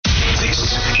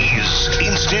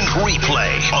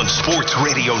replay on Sports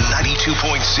Radio 92.7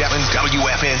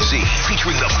 WFNZ,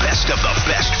 featuring the best of the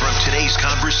best from today's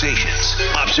conversations,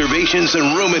 observations,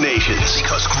 and ruminations,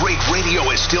 because great radio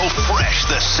is still fresh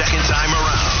the second time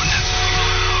around.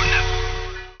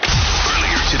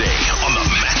 Earlier today on the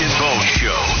Mac and Bone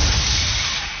Show.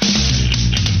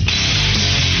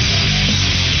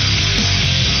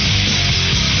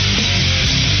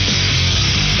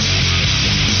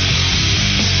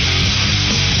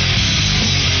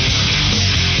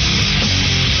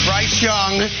 Bryce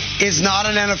Young is not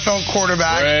an NFL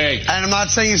quarterback. Great. And I'm not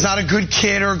saying he's not a good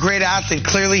kid or a great athlete.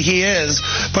 Clearly he is.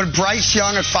 But Bryce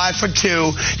Young at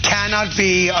 5'2" cannot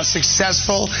be a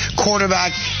successful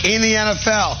quarterback in the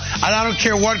NFL. And I don't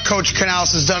care what Coach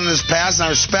Canales has done in his past, and I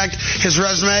respect his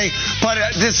resume.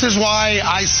 But this is why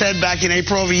I said back in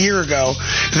April of a year ago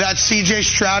that C.J.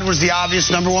 Stroud was the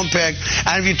obvious number one pick.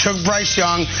 And if you took Bryce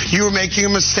Young, you were making a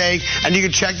mistake. And you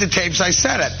can check the tapes. I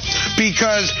said it.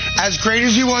 Because as great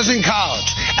as he was in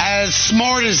college, as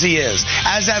smart as he is,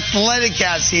 as athletic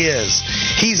as he is,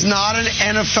 he's not an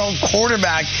NFL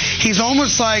quarterback. He's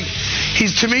almost like,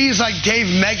 to me, he's like Dave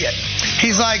Meggett.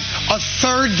 He's like a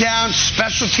third down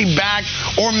specialty back,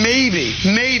 or maybe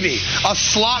a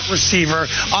slot receiver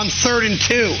on 3rd and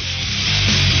 2.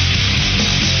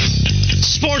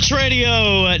 Sports Radio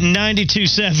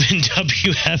 92.7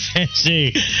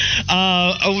 WFNZ.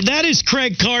 That is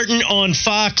Craig Carton on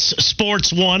Fox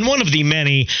Sports 1, one of the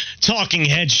many talking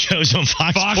head shows on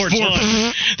Fox Sports 1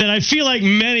 that I feel like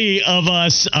many of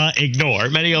us ignore.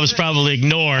 Many of us probably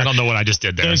ignore. I don't know what I just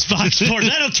did there. Those Fox Sports.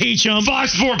 That'll teach them.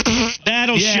 Fox Sports.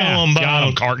 That'll show them, Bo. Got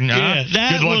him, Carton. Yeah,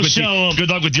 that will show them. Good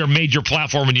luck with your major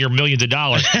platform and your millions of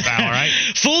dollars, pal, all right?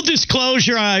 Full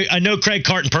disclosure, I know Craig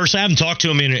Carton personally. I haven't talked to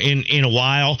him in a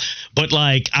while, but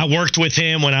like I worked with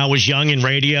him when I was young in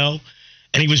radio,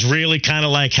 and he was really kind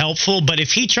of like helpful. But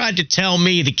if he tried to tell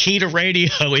me the key to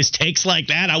radio is takes like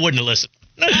that, I wouldn't have listened.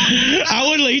 I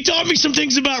wouldn't. He taught me some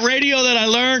things about radio that I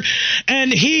learned,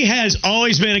 and he has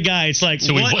always been a guy. It's like,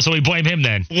 so we blame him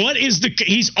then.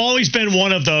 He's always been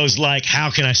one of those like,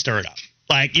 how can I stir it up?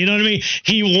 Like, you know what I mean?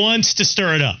 He wants to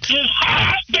stir it up.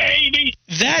 Baby.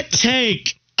 That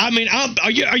take. I mean,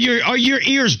 are your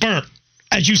ears burnt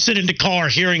as you sit in the car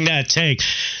hearing that take?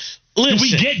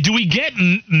 Listen. Do we get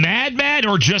mad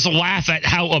or just laugh at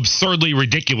how absurdly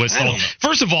ridiculous?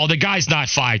 First of all, the guy's not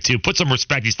 5'2". Put some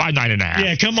respect. He's 5'9.5".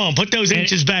 Yeah, come on. Put those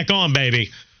inches back on, baby.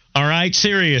 All right?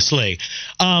 Seriously.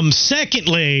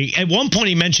 Secondly, at one point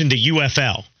he mentioned the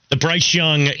UFL. The Bryce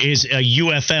Young is a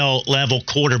UFL level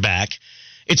quarterback.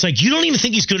 It's like, you don't even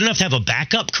think he's good enough to have a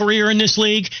backup career in this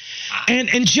league?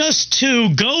 And just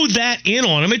to go that in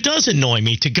on him, it does annoy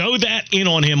me, to go that in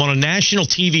on him on a national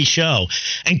TV show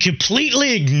and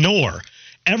completely ignore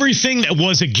everything that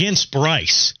was against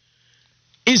Bryce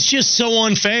is just so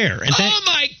unfair. And oh,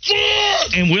 my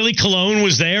God! And Willie Colon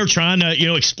was there trying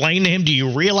to, explain to him, do you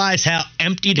realize how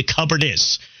empty the cupboard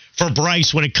is for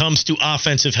Bryce when it comes to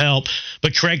offensive help?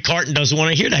 But Craig Carton doesn't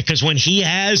want to hear that, because when he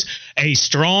has a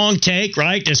strong take,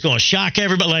 right, that's going to shock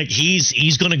everybody, like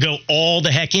he's going to go all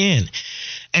the heck in.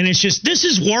 And it's just, this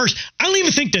is worse. I don't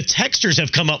even think the texters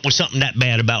have come up with something that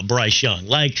bad about Bryce Young.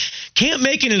 Like, can't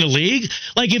make it in the league.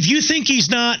 Like, if you think he's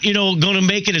not, going to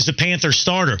make it as the Panther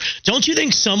starter, don't you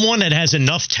think someone that has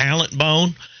enough talent,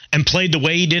 Bone, and played the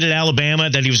way he did at Alabama,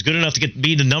 that he was good enough to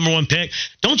be the number one pick,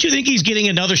 don't you think he's getting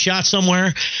another shot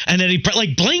somewhere? And that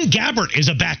like Blaine Gabbert is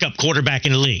a backup quarterback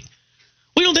in the league.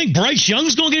 We don't think Bryce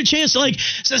Young's going to get a chance? Like,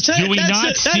 that's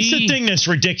the thing that's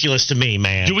ridiculous to me,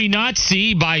 man. Do we not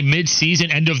see by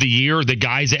midseason, end of the year, the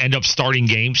guys that end up starting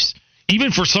games?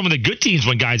 Even for some of the good teams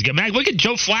when guys get mad. Look at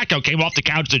Joe Flacco, came off the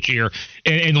couch this year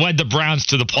and led the Browns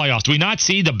to the playoffs. Do we not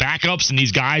see the backups and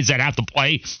these guys that have to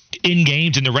play in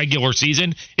games in the regular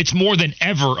season? It's more than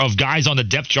ever of guys on the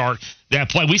depth chart that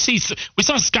play. We saw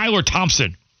Skylar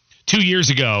Thompson 2 years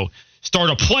ago start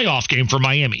a playoff game for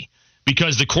Miami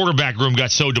because the quarterback room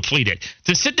got so depleted.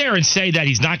 To sit there and say that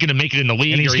he's not going to make it in the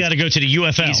league. And he's got to go to the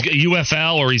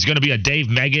UFL. Or he's going to be a Dave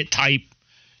Meggett type,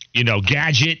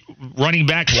 gadget, running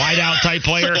back, wideout type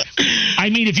player. I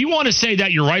mean, if you want to say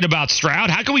that you're right about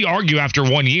Stroud, how can we argue after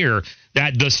 1 year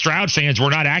that the Stroud fans were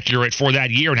not accurate for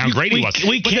that year and how great he was?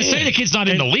 But to say the kid's not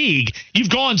in the league, you've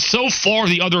gone so far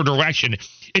the other direction,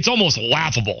 it's almost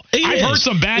laughable. I've heard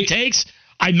some bad takes.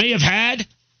 I may have had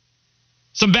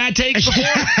some bad takes before,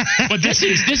 but this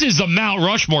is the Mount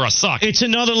Rushmore of suck. It's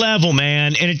another level,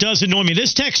 man, and it does annoy me.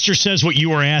 This texture says what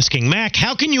you were asking. Mac,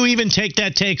 how can you even take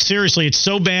that take seriously? It's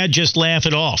so bad, just laugh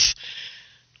it off.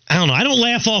 I don't know. I don't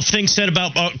laugh off things said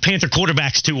about Panther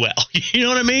quarterbacks too well. You know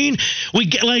what I mean?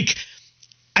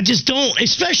 I just don't,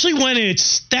 especially when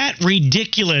it's that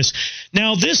ridiculous.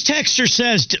 Now, this texter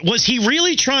says, was he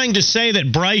really trying to say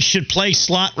that Bryce should play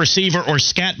slot receiver or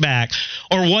scat back,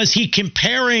 or was he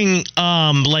comparing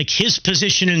like his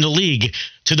position in the league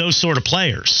to those sort of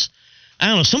players? I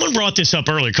don't know. Someone brought this up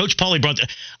earlier. Coach Pauly brought that.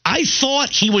 I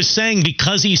thought he was saying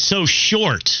because he's so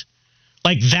short,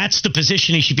 like that's the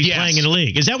position he should be playing in the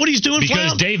league. Is that what he's doing?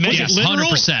 Because Dave Meggett's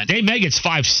 100%. Dave Meggett's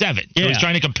 5'7". So Yeah. he's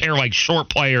trying to compare like short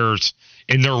players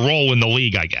in their role in the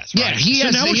league, I guess. Right? Yeah, he So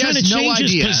now we're trying to change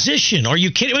his position. Are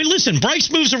you kidding? I mean, listen, Bryce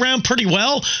moves around pretty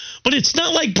well, but it's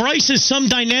not like Bryce is some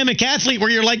dynamic athlete where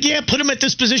you're like, yeah, put him at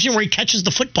this position where he catches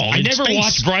the football. I never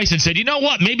watched Bryce and said, you know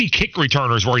what, maybe kick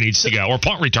returner is where he needs to go, or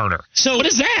punt returner. So what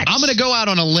is that? I'm going to go out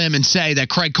on a limb and say that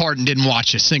Craig Carton didn't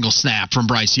watch a single snap from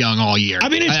Bryce Young all year. I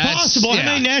mean, it's possible. Yeah.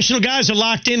 How many national guys are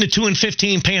locked into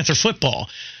 2-15 Panther football?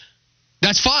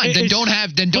 That's fine. Then don't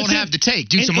have the take.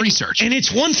 Do some research. And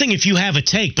it's one thing if you have a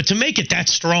take, but to make it that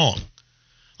strong,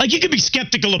 like you could be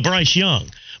skeptical of Bryce Young,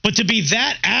 but to be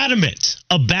that adamant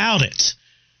about it,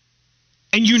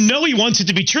 and you know he wants it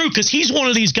to be true because he's one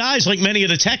of these guys like many of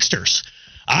the texters.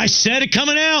 I said it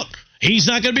coming out. He's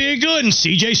not going to be good, and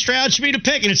C.J. Stroud should be the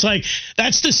pick. And it's like,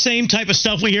 that's the same type of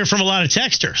stuff we hear from a lot of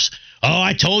texters. Oh,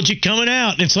 I told you coming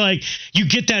out. And it's like, you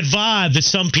get that vibe that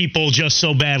some people just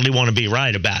so badly want to be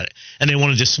right about it. And they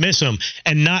want to dismiss him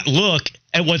and not look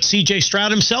at what C.J. Stroud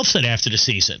himself said after the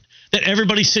season, that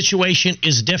everybody's situation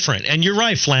is different. And you're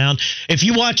right, Flound. If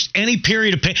you watched any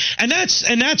period of and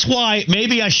that's why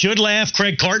maybe I should laugh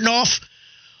Craig Carton off.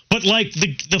 But like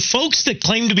the folks that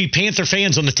claim to be Panther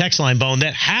fans on the text line, Bone,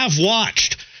 that have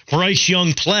watched Bryce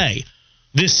Young play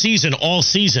this season, all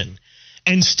season,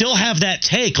 and still have that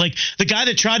take, like the guy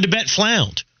that tried to bet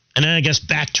Flound, and then I guess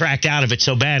backtracked out of it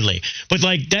so badly. But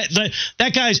like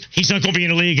that guy's, he's not going to be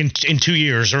in the league in 2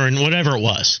 years or in whatever it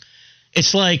was.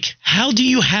 It's like, how do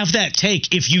you have that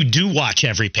take if you do watch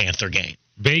every Panther game?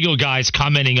 Bagel guys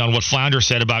commenting on what Flounder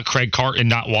said about Craig Carton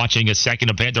not watching a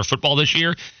second of Panther football this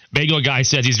year. Bagel guy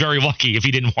says he's very lucky if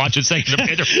he didn't watch a second of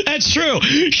Panther. That's true.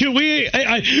 Should we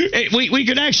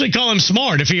could actually call him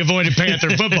smart if he avoided Panther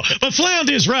football. But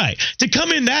Flound is right. To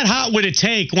come in that hot with a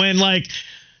take when, like,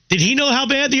 did he know how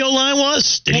bad the O-line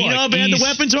was? Did he know how bad the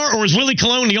weapons are? Or was Willie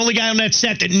Colon the only guy on that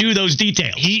set that knew those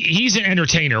details? He's an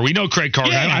entertainer. We know Craig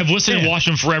Carton. Yeah, I've listened and watched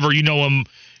him forever. You know him.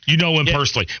 You know him Yeah.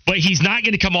 personally. But he's not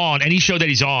going to come on any show that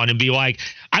he's on and be like,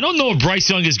 I don't know if Bryce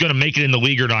Young is going to make it in the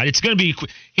league or not. It's going to be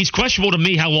 – he's questionable to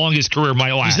me how long his career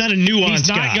might last. He's not a nuanced He's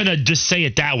not guy. going to just say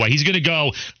it that way. He's going to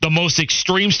go the most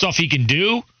extreme stuff he can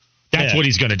do. That's what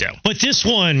he's going to do. But this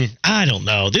one, I don't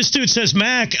know. This dude says,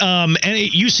 Mac, and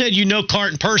you said you know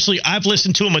Carton personally. I've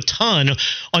listened to him a ton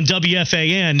on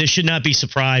WFAN. This should not be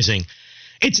surprising.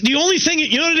 It's the only thing,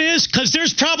 you know what it is? Because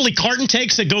there's probably Carton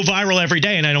takes that go viral every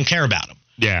day, and I don't care about them.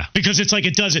 Yeah. Because it's like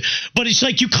it does it. But it's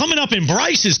like you coming up in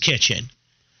Bryce's kitchen.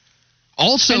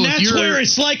 Also, And that's where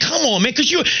it's like, come on, man, because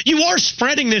you are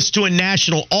spreading this to a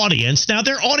national audience. Now,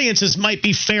 their audiences might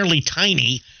be fairly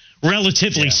tiny,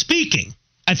 relatively speaking,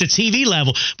 at the TV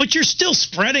level, but you're still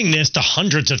spreading this to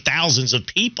hundreds of thousands of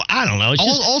people. I don't know. It's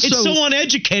just, Also, it's so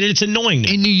uneducated. It's annoying.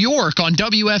 In New York on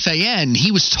WFAN,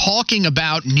 he was talking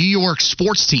about New York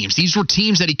sports teams. These were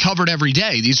teams that he covered every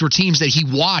day. These were teams that he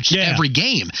watched every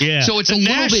game. Yeah. So it's The a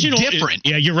little national bit different.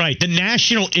 Yeah, you're right. The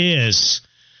national is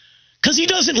because he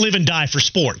doesn't live and die for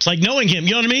sports. Like knowing him,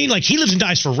 you know what I mean? Like he lives and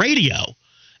dies for radio,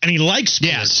 and he likes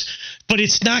sports. Yes. But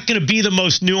it's not going to be the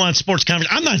most nuanced sports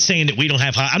conversation. I'm not saying that we don't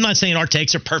have. I'm not saying our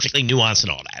takes are perfectly nuanced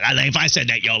and all that. If I said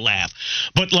that, y'all laugh.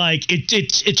 But like it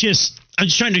just. I'm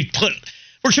just trying to put.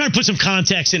 We're trying to put some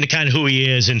context into kind of who he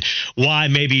is and why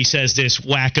maybe he says this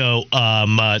wacko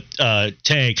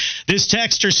take. This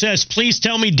texter says, please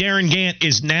tell me Darren Gant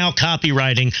is now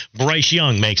copywriting Bryce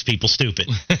Young makes people stupid.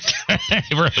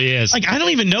 It really is. Like, I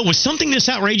don't even know. Was something this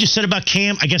outrageous said about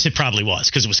Cam? I guess it probably was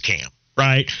because it was Cam,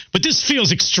 right? But this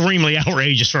feels extremely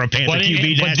outrageous for a Panther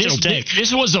QB national take.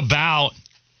 This was about,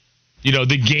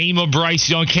 the game of Bryce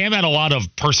Young. Cam had a lot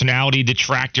of personality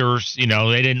detractors. They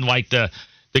didn't like the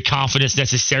confidence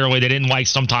necessarily. They didn't like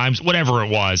sometimes, whatever it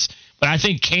was. But I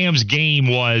think Cam's game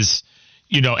was,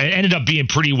 it ended up being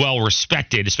pretty well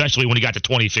respected, especially when he got to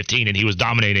 2015 and he was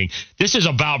dominating. This is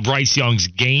about Bryce Young's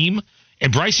game,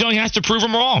 and Bryce Young has to prove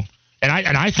him wrong. And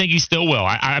I think he still will.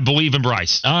 I believe in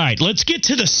Bryce. All right, let's get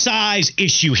to the size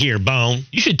issue here, Bone.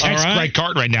 You should text Greg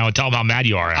Carton right now and tell him how mad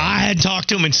you are. I had talked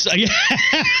to him, and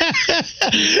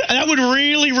that would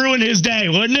really ruin his day,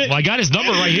 wouldn't it? Well, I got his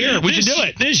number right here. We should do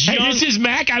it. This is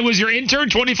Mac. I was your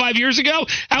intern 25 years ago.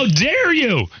 How dare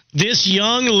you? This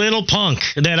young little punk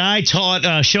that I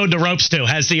taught, showed the ropes to,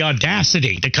 has the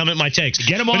audacity to come at my takes.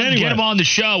 Get him on the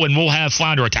show, and we'll have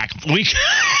Flounder attack him. We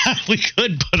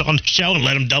could put on the show and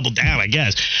let him double down, I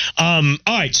guess. All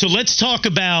right, so let's talk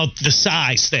about the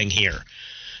size thing here,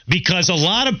 because a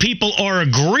lot of people are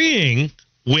agreeing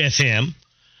with him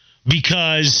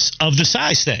because of the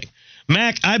size thing.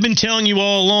 Mac, I've been telling you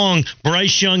all along,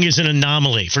 Bryce Young is an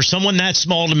anomaly. For someone that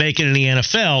small to make it in the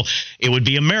NFL, it would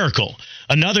be a miracle.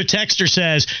 Another texter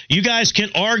says, you guys can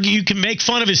argue, you can make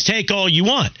fun of his take all you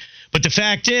want, but the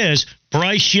fact is,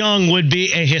 Bryce Young would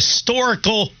be a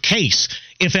historical case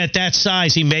if at that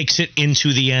size he makes it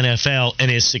into the NFL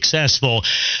and is successful.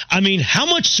 I mean, how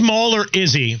much smaller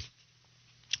is he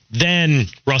than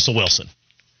Russell Wilson?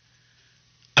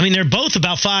 I mean, they're both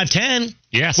about 5'10".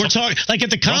 Yeah, we're talking like at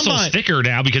the combine. Russell's thicker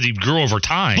now because he grew over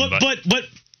time.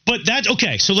 But that's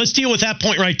okay. So let's deal with that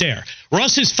point right there.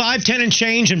 Russ is 5'10" and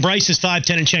change, and Bryce is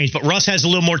 5'10" and change. But Russ has a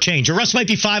little more change. Or Russ might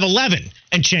be 5'11"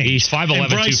 and change. He's 5'11". And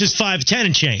Bryce is 5'10"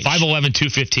 and change. 5'11",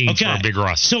 215 for a big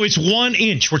Russ. So it's 1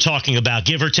 inch we're talking about,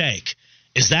 give or take.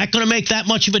 Is that going to make that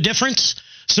much of a difference?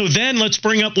 So then let's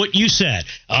bring up what you said.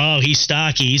 Oh, he's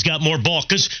stocky. He's got more bulk.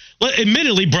 Because,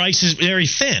 admittedly, Bryce is very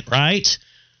thin, right?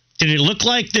 Did it look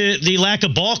like the lack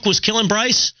of bulk was killing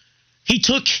Bryce? He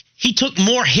took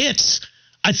more hits,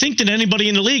 I think, than anybody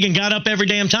in the league and got up every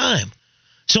damn time.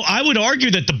 So I would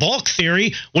argue that the bulk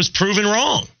theory was proven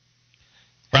wrong.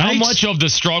 Right? How much of the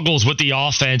struggles with the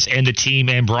offense and the team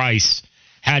and Bryce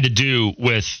had to do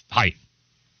with height?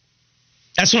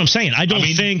 That's what I'm saying. I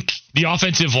think the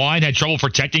offensive line had trouble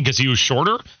protecting because he was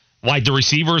shorter. Like the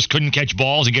receivers couldn't catch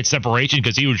balls and get separation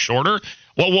because he was shorter.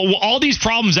 Well, all these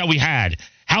problems that we had,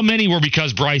 how many were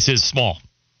because Bryce is small?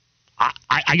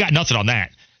 I got nothing on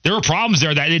that. There were problems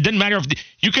there that it didn't matter if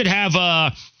you could have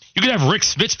Rick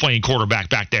Smits playing quarterback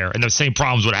back there, and the same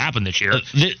problems would happen this year.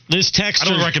 This text, I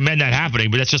don't recommend that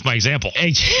happening, but that's just my example.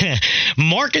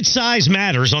 Market size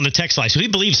matters on the text line, so he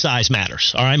believes size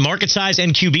matters. All right, market size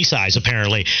and QB size,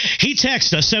 apparently. He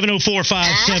texts us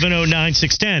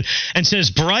 704-570-9610 and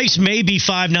says Bryce may be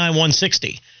 5'9",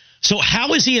 160. So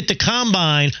how is he at the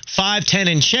combine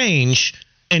 5'10" and change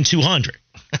and 200?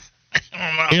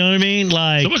 You know what I mean?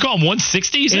 Like, someone call him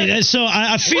 160? So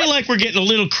I feel like we're getting a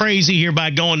little crazy here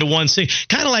by going to 160.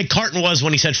 Kind of like Carton was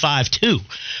when he said 5'2".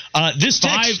 This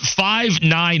 5'9",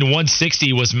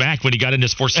 160 was Mac when he got into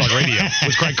Sports Talk Radio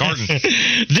with Craig Carton.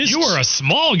 You were a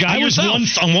small guy. I was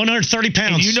 130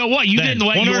 pounds. And you know what? You didn't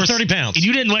let 130 pounds.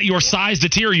 You didn't let your size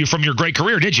deter you from your great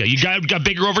career, did you? You got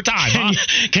bigger over time, huh?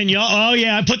 Can y'all? Oh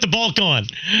yeah, I put the bulk on.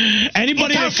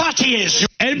 Anybody? Look how fat he is.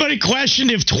 Anybody questioned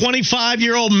if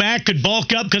 25-year-old Mac could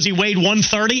bulk up because he weighed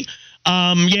 130?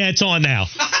 Yeah, it's on now.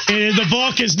 The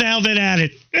bulk has now been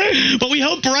added. But we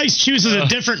hope Bryce chooses a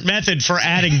different method for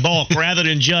adding bulk rather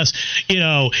than just,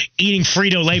 eating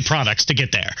Frito-Lay products to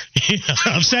get there. You know what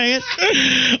I'm saying?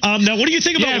 Now, what do you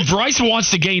think about... Yeah, if Bryce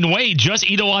wants to gain weight, just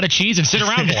eat a lot of cheese and sit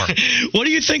around more. What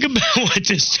do you think about what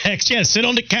this text... Yeah, sit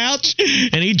on the couch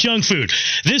and eat junk food.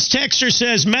 This texter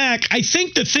says, Mac, I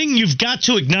think the thing you've got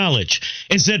to acknowledge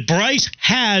is that Bryce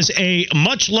has a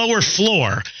much lower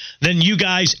floor than you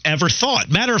guys ever thought.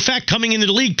 Matter of fact, coming into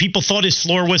the league, people thought his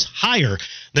floor was higher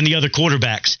than the other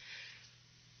quarterbacks.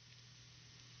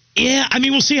 Yeah, I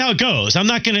mean, we'll see how it goes. I'm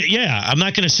not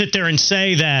gonna sit there and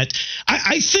say that.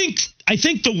 I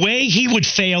think the way he would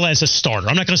fail as a starter,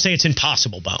 I'm not gonna say it's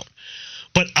impossible, Bone,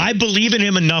 but I believe in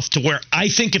him enough to where I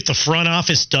think if the front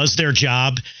office does their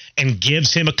job and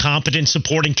gives him a competent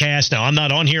supporting cast. Now, I'm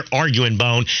not on here arguing,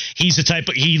 Bone. He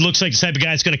looks like the type of guy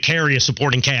that's going to carry a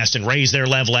supporting cast and raise their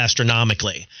level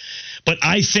astronomically. But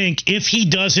I think if he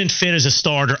doesn't fit as a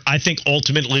starter, I think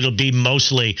ultimately it'll be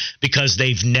mostly because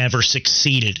they've never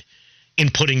succeeded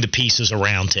in putting the pieces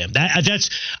around him.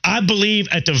 I believe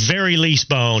at the very least,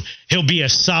 Bone, he'll be a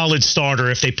solid starter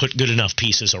if they put good enough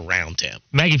pieces around him.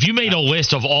 Meg, if you made a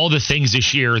list of all the things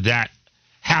this year that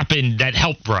happened that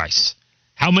helped Bryce,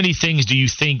 how many things do you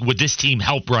think would this team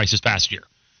help Bryce this past year?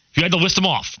 If you had to list them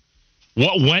off,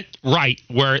 what went right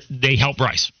where they helped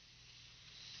Bryce?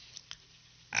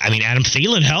 I mean, Adam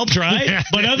Thielen helped, right?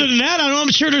 But other than that,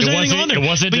 I'm sure there's anything on there. It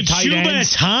wasn't the tight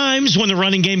ends. At times when the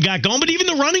running game got going, but even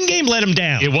the running game let him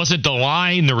down. It wasn't the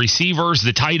line, the receivers,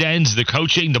 the tight ends, the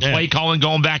coaching, the play calling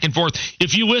going back and forth.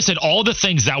 If you listed all the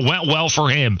things that went well for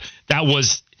him,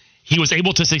 he was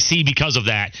able to succeed because of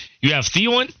that. You have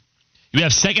Thielen, You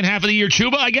have second half of the year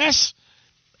Chuba, I guess.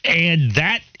 And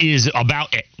that is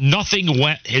about it. Nothing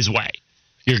went his way.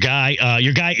 Your guy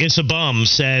Issa Bum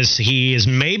says he is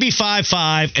maybe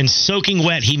 5'5" and soaking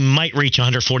wet. He might reach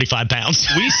 145 pounds.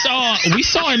 We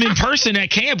saw him in person at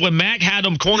camp when Mac had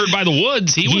him cornered by the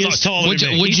woods. He was taller would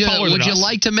than me. Would you us.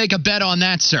 like to make a bet on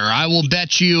that, sir? I will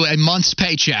bet you a month's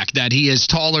paycheck that he is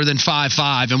taller than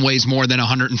 5'5" and weighs more than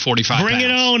 145 pounds. Bring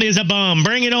it on, Issa Bum.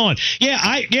 Bring it on.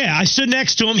 I stood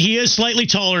next to him. He is slightly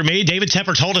taller than me. David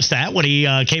Tepper told us that when he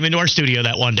came into our studio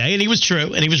that one day, and he was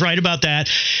true, and he was right about that.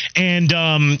 And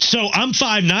so I'm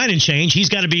 5'9" and change. He's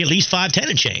got to be at least 5'10"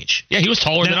 and change. Yeah, he was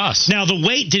taller than us. Now, the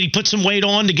weight, did he put some weight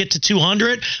on to get to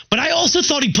 200? But I also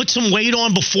thought he put some weight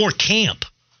on before camp.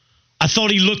 I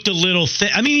thought he looked a little thin.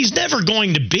 I mean, he's never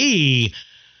going to be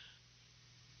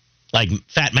like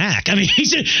Fat Mac. I mean,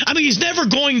 he's never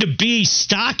going to be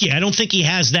stocky. I don't think he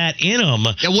has that in him.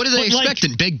 Yeah, what are they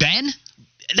expecting? Big Ben?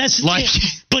 That's like,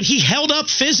 but he held up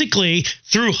physically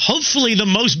through hopefully the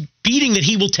most beating that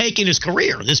he will take in his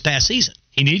career this past season.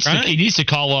 He needs to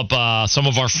call up some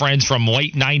of our friends from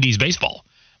late 90s baseball.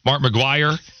 Mark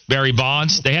McGuire, Barry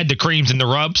Bonds. They had the creams and the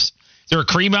rubs. Is there a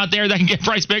cream out there that can get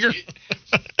Bryce bigger?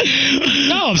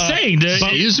 No, I'm saying.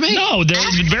 Excuse me? No,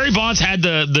 Barry Bonds had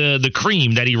the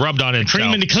cream that he rubbed on himself.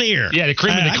 Cream in the clear. Yeah, the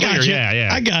cream in the clear. Yeah.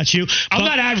 I got you. I'm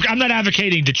not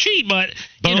advocating to cheat, but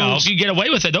if you get away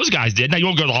with it, those guys did. Now you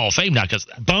won't go to the Hall of Fame now because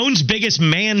Bone's biggest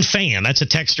man fan. That's a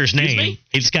texter's name.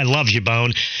 This guy loves you,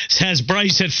 Bone. Says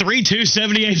Bryce at 3'2",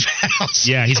 78 pounds.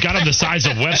 Yeah, he's got him the size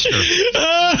of Webster.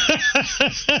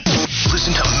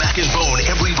 Listen to Mac and Bone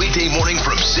every weekday morning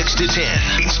from 6 to 10.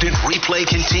 Instant replay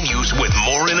continues with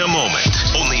more in a moment.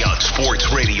 Only on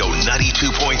Sports Radio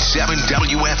 92.7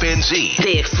 WFNZ.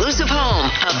 The exclusive home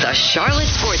of the Charlotte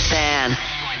Sports Fan.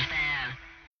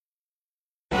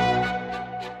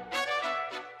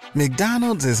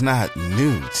 McDonald's is not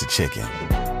new to chicken.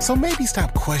 So maybe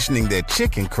stop questioning their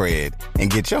chicken cred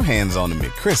and get your hands on the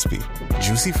McCrispy.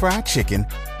 Juicy fried chicken,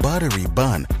 buttery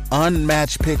bun,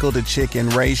 unmatched pickle to chicken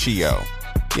ratio.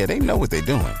 Yeah, they know what they're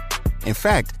doing. In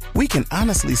fact, we can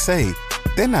honestly say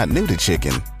they're not new to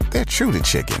chicken. They're true to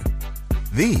chicken.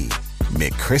 The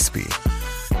McCrispy.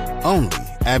 Only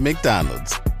at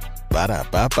McDonald's.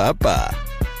 Ba-da-ba-ba-ba.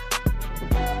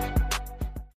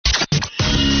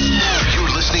 You're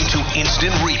listening to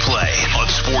Instant Replay on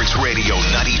Sports Radio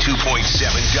 92.7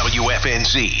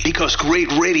 WFNZ. Because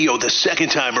great radio the second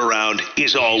time around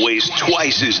is always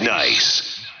twice as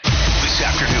nice. This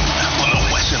afternoon on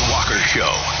the Wes and Walker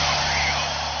Show.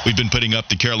 We've been putting up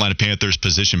the Carolina Panthers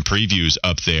position previews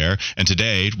up there, and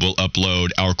today we'll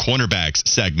upload our cornerbacks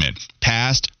segment.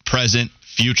 Past, present,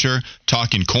 future,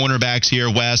 talking cornerbacks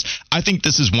here, Wes. I think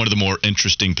this is one of the more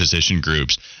interesting position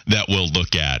groups that we'll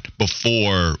look at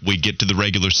before we get to the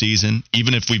regular season,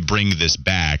 even if we bring this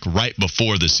back right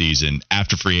before the season,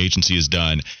 after free agency is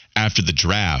done, after the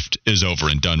draft is over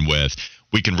and done with.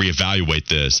 We can reevaluate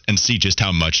this and see just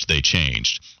how much they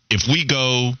changed. If we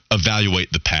go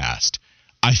evaluate the past,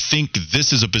 I think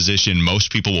this is a position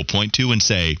most people will point to and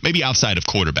say, maybe outside of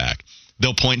quarterback,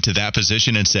 they'll point to that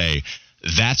position and say,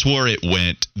 that's where it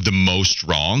went the most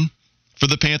wrong for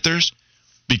the Panthers.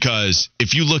 Because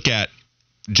if you look at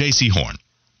J.C. Horn,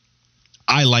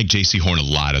 I like J.C. Horn a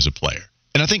lot as a player.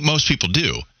 And I think most people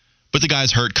do. But the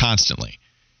guy's hurt constantly.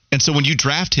 And so when you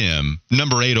draft him,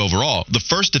 number 8 overall, the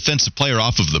first defensive player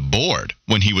off of the board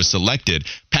when he was selected,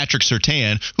 Patrick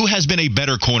Surtain, who has been a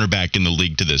better cornerback in the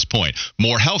league to this point.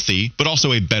 More healthy, but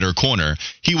also a better corner.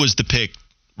 He was the pick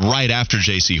right after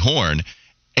J.C. Horn.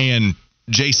 And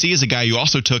J.C. is a guy you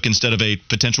also took instead of a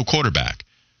potential quarterback.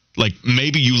 Like,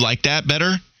 maybe you like that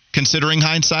better, considering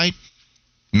hindsight.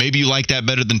 Maybe you like that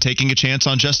better than taking a chance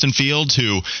on Justin Fields,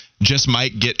 who just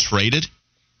might get traded.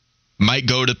 Might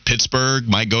go to Pittsburgh,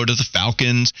 might go to the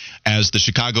Falcons, as the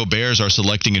Chicago Bears are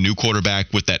selecting a new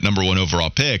quarterback with that number 1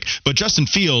 overall pick. But Justin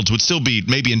Fields would still be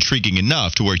maybe intriguing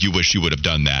enough to where you wish you would have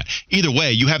done that. Either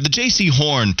way, you have the J.C.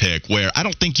 Horn pick, where I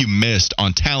don't think you missed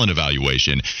on talent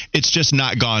evaluation. It's just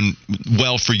not gone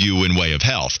well for you in way of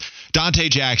health. Dante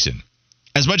Jackson,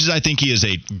 as much as I think he is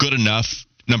a good enough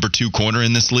number 2 corner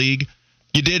in this league,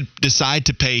 you did decide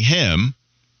to pay him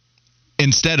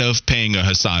instead of paying a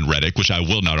Hassan Reddick, which I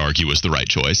will not argue is the right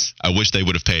choice. I wish they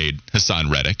would have paid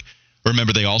Hassan Reddick.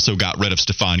 Remember, they also got rid of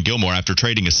Stephon Gilmore after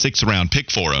trading a 6th-round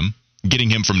pick for him, getting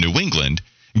him from New England.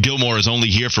 Gilmore is only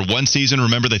here for 1 season.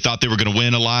 Remember, they thought they were going to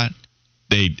win a lot.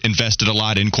 They invested a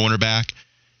lot in cornerback.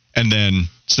 And then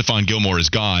Stephon Gilmore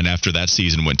is gone after that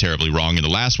season went terribly wrong. And the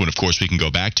last one, of course, we can go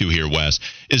back to here, Wes,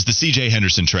 is the C.J.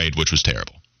 Henderson trade, which was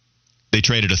terrible. They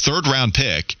traded a 3rd-round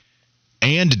pick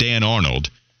and Dan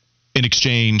Arnold in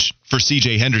exchange for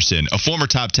C.J. Henderson, a former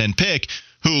top 10 pick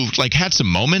who had some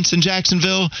moments in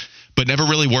Jacksonville, but never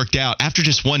really worked out after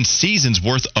just one season's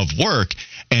worth of work.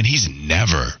 And he's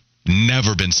never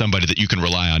been somebody that you can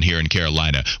rely on here in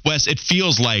Carolina. Wes, it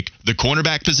feels like the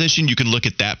cornerback position, you can look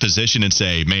at that position and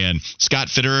say, man, Scott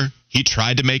Fitterer, he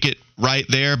tried to make it right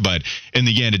there, but in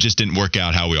the end, it just didn't work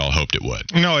out how we all hoped it would.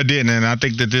 No, it didn't. And I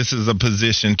think that this is a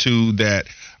position, too, that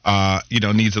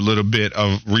needs a little bit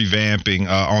of revamping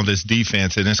on this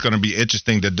defense. And it's going to be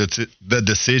interesting the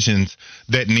decisions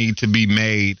that need to be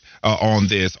made on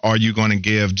this. Are you going to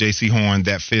give J.C. Horn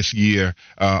that 5th year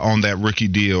on that rookie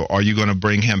deal? Are you going to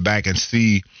bring him back and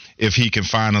see if he can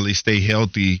finally stay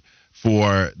healthy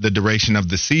for the duration of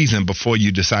the season before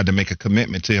you decide to make a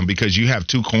commitment to him? Because you have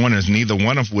two corners, neither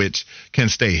one of which can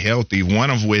stay healthy, one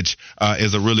of which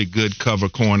is a really good cover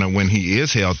corner when he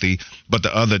is healthy, but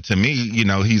the other, to me,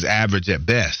 he's average at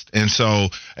best. And so,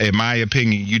 in my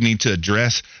opinion, you need to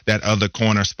address that other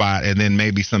corner spot and then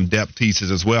maybe some depth pieces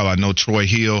as well. I know Troy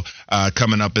Hill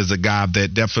coming up as a guy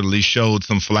that definitely showed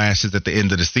some flashes at the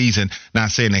end of the season. Not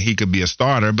saying that he could be a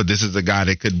starter, but this is a guy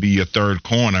that could be your third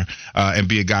corner and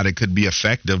be a guy that could be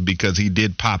effective because he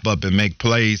did pop up and make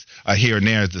plays here and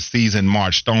there as the season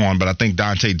marched on. But I think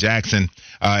Dante Jackson,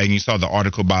 and you saw the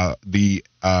article about the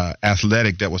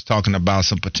Athletic that was talking about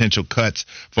some potential cuts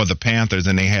for the Panthers,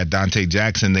 and they had Dante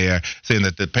Jackson there saying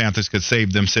that the Panthers could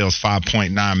save themselves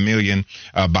 $5.9 million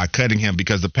by cutting him,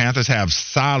 because the Panthers have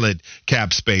solid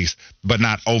cap space, but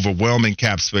not overwhelming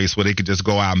cap space where they could just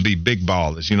go out and be big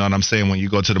ballers. You know what I'm saying? When you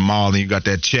go to the mall and you got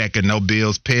that check and no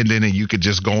bills pending, and you could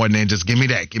just go in there and just give me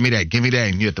that,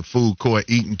 and you're at the food court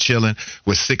eating, chilling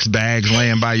with 6 bags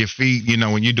laying by your feet.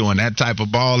 When you're doing that type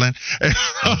of balling,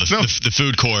 the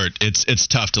food court, it's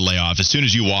tough to lay off. As soon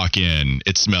as you walk in,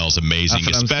 it smells amazing.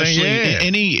 Especially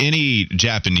any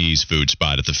Japanese food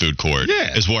spot at the food court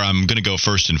is where I'm going to go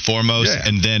first and foremost. Yeah.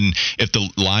 And then if the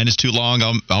line is too long,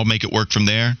 I'll make it work from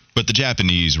there. But the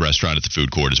Japanese restaurant at the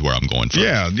food court is where I'm going from.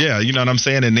 Yeah, you know what I'm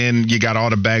saying? And then you got all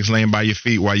the bags laying by your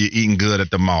feet while you're eating good at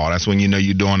the mall. That's when you know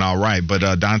you're doing all right. But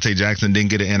Dante Jackson didn't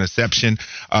get an interception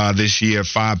this year,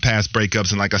 5 pass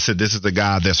breakups. And like I said, this is a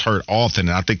guy that's hurt often.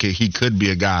 And I think he could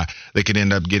be a guy that could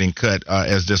end up getting cut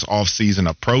as this offseason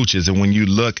approaches. And when you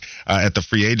look at the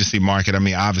free agency market, I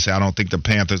mean, obviously, I don't think the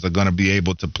Panthers are going to be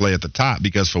able to play at the top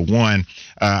because, for one,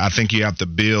 I think you have to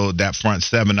build that front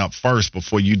 7 up first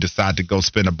before you decide to go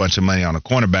spend a bunch of money on a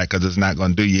cornerback, because it's not going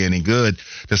to do you any good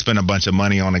to spend a bunch of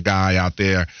money on a guy out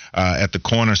there at the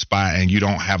corner spot and you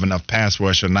don't have enough pass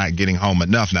rush or not getting home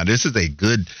enough. Now, this is a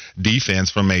good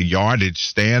defense from a yardage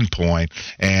standpoint,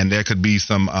 and there could be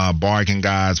some bargain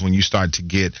guys when you start to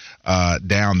get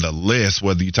down the list,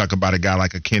 whether you talk about a guy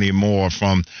like a Kenny Moore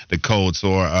from the Colts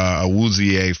or a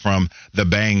Wouzier from the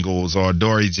Bengals or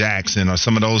Dory Jackson or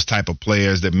some of those type of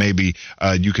players that maybe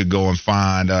you could go and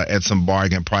find at some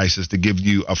bargain prices to give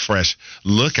you a fresh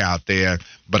look out there.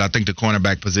 But I think the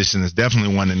cornerback position is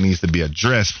definitely one that needs to be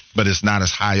addressed, but it's not as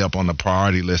high up on the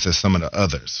priority list as some of the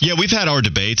others. Yeah, we've had our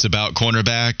debates about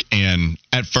cornerback, and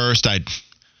at first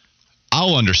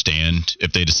I'll understand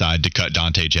if they decide to cut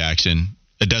Dante Jackson.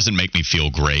 It doesn't make me feel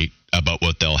great about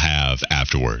what they'll have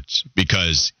afterwards,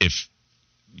 because if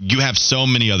you have so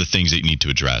many other things that you need to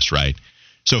address, right?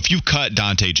 So if you cut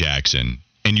Dante Jackson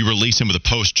and you release him with a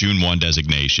post-June 1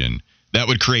 designation, that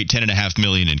would create $10.5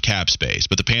 million in cap space,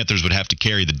 but the Panthers would have to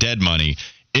carry the dead money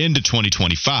into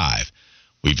 2025.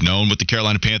 We've known what the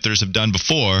Carolina Panthers have done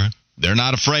before. They're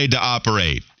not afraid to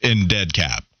operate in dead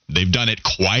cap. They've done it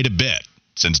quite a bit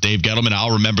since Dave Gettleman.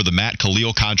 I'll remember the Matt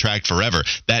Khalil contract forever.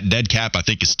 That dead cap, I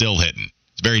think, is still hitting.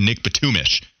 It's very Nick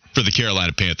Batum-ish for the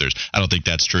Carolina Panthers. I don't think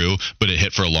that's true, but it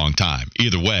hit for a long time.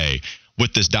 Either way,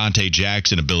 with this Dante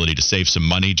Jackson ability to save some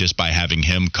money just by having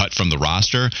him cut from the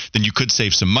roster, then you could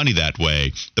save some money that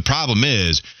way. The problem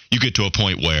is you get to a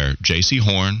point where J.C.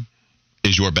 Horn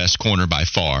is your best corner by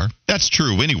far. That's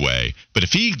true anyway. But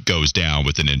if he goes down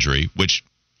with an injury, which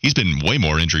he's been way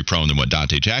more injury prone than what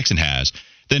Dante Jackson has,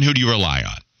 then who do you rely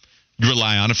on? You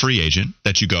rely on a free agent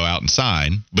that you go out and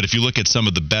sign. But if you look at some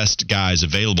of the best guys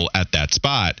available at that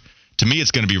spot, to me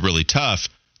it's going to be really tough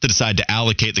to decide to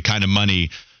allocate the kind of money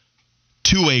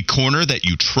to a corner that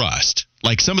you trust.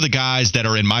 Like some of the guys that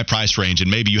are in my price range, and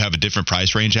maybe you have a different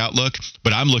price range outlook,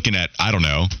 but I'm looking at, I don't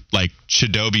know, like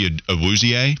Chidobe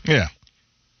Awuzie. Yeah.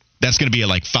 That's going to be at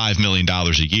like $5 million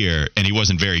a year, and he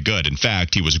wasn't very good. In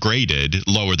fact, he was graded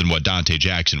lower than what Dante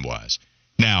Jackson was.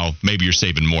 Now, maybe you're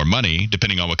saving more money,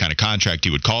 depending on what kind of contract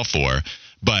you would call for,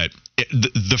 but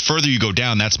the further you go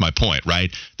down, that's my point,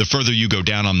 right? The further you go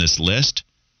down on this list,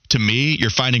 to me, you're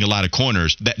finding a lot of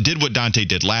corners that did what Dante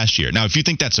did last year. Now, if you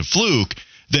think that's a fluke,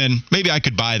 then maybe I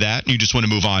could buy that and you just want to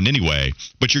move on anyway.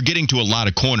 But you're getting to a lot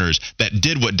of corners that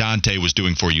did what Dante was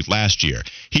doing for you last year.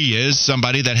 He is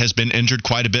somebody that has been injured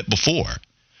quite a bit before.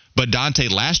 But Dante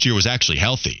last year was actually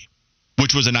healthy,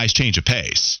 which was a nice change of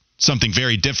pace, something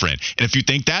very different. And if you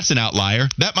think that's an outlier,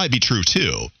 that might be true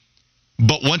too.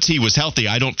 But once he was healthy,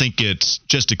 I don't think it's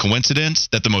just a coincidence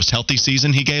that the most healthy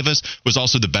season he gave us was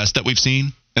also the best that we've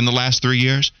seen in the last 3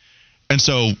 years. And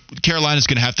so Carolina's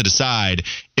going to have to decide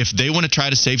if they want to try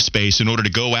to save space in order to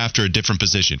go after a different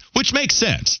position, which makes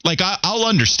sense. Like, I'll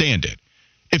understand it.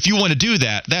 If you want to do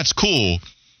that, that's cool.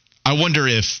 I wonder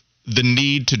if the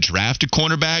need to draft a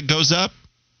cornerback goes up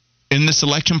in the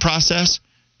selection process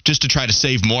just to try to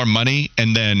save more money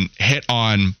and then hit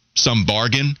on some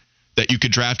bargain that you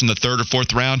could draft in the 3rd or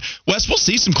 4th round. Wes, we'll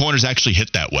see some corners actually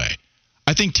hit that way.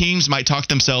 I think teams might talk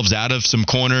themselves out of some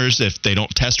corners if they don't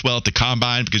test well at the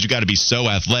combine, because you got to be so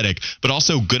athletic, but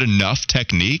also good enough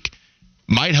technique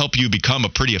might help you become a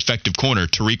pretty effective corner.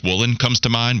 Tariq Woolen comes to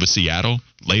mind with Seattle,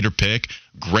 later pick,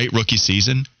 great rookie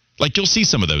season. Like, you'll see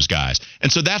some of those guys.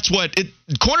 And so that's what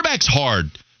cornerback's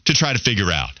hard to try to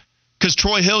figure out, because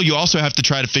Troy Hill, you also have to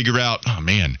try to figure out, oh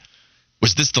man,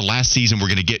 was this the last season we're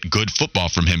going to get good football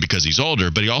from him because he's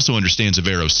older, but he also understands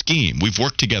Avero's scheme. We've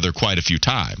worked together quite a few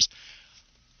times.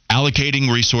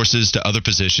 Allocating resources to other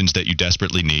positions that you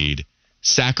desperately need,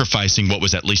 sacrificing what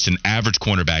was at least an average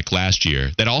cornerback last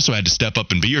year that also had to step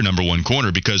up and be your number one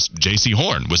corner because J.C.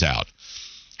 Horn was out.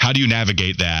 How do you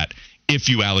navigate that? If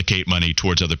you allocate money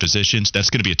towards other positions, that's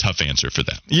going to be a tough answer for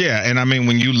them. Yeah, and I mean,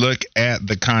 when you look at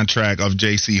the contract of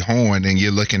J.C. Horn and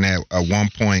you're looking at a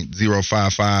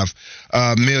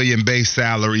 $1.055 million base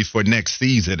salary for next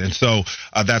season, and so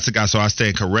that's a guy, so I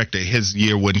stand corrected. His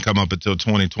year wouldn't come up until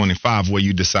 2025, where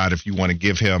you decide if you want to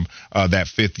give him that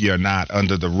 5th year or not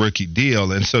under the rookie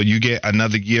deal. And so you get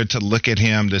another year to look at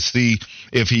him to see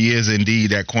if he is indeed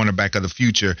that cornerback of the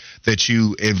future that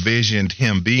you envisioned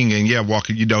him being. And yeah,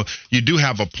 Walker, you do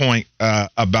have a point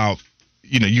about,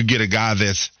 you get a guy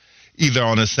that's either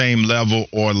on the same level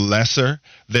or lesser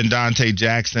than Dante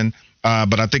Jackson.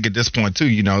 But I think at this point, too,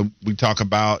 we talk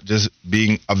about just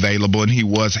being available, and he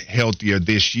was healthier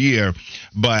this year.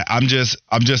 But I'm just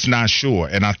not sure.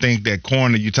 And I think that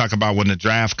corner, you talk about when the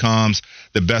draft comes,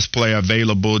 the best player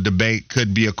available debate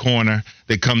could be a corner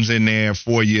that comes in there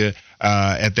for you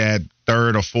at that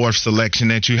 3rd or 4th selection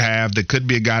that you have. That could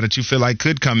be a guy that you feel like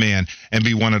could come in and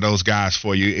be one of those guys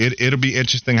for you. It'll be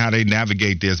interesting how they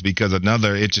navigate this, because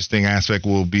another interesting aspect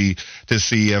will be to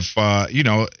see if,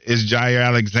 is Jair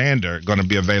Alexander going to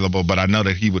be available? But I know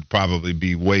that he would probably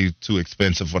be way too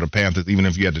expensive for the Panthers, even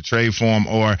if you had to trade for him,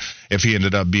 or if he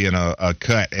ended up being a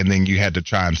cut and then you had to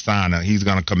try and sign him. He's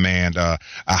going to command a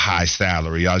high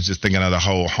salary. I was just thinking of the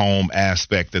whole home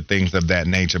aspect of things of that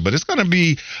nature. But it's going to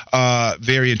be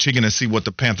very intriguing to see what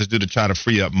the Panthers do to try to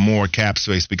free up more cap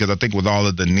space, because I think with all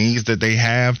of the needs that they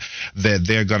have, that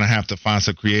they're going to have to find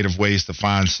some creative ways to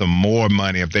find some more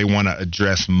money if they want to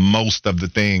address most of the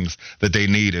things that they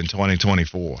need in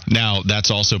 2024. Now, that's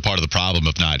also part of the problem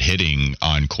of not hitting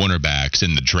on cornerbacks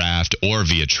in the draft or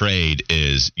via trade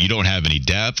is you don't have any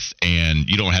depth and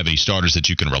you don't have any starters that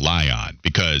you can rely on,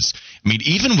 because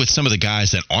even with some of the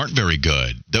guys that aren't very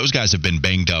good, those guys have been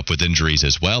banged up with injuries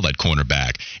as well at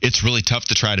cornerback. It's really tough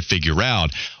to try to figure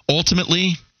out.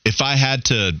 Ultimately, if I had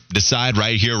to decide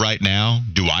right here, right now,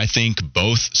 do I think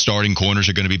both starting corners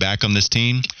are going to be back on this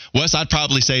team? Wes, I'd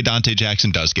probably say Dante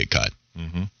Jackson does get cut.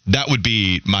 Mm-hmm. That would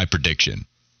be my prediction.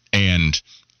 And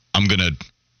I'm going to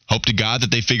hope to God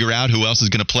that they figure out who else is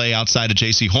going to play outside of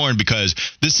J.C. Horn, because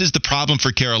this is the problem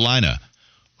for Carolina.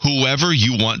 Whoever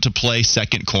you want to play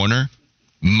second corner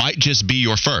might just be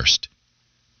your first.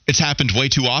 It's happened way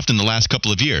too often the last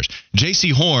couple of years.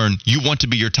 J.C. Horn, you want to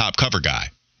be your top cover guy.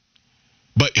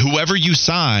 But whoever you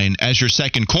sign as your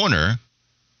second corner,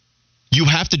 you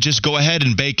have to just go ahead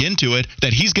and bake into it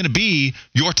that he's going to be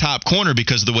your top corner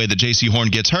because of the way that J.C. Horn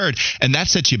gets hurt, and that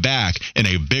sets you back in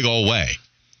a big old way.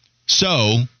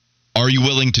 So, are you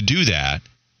willing to do that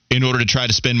in order to try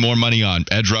to spend more money on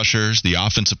edge rushers, the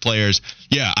offensive players?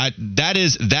 Yeah, that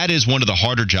is one of the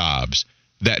harder jobs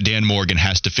that Dan Morgan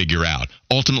has to figure out.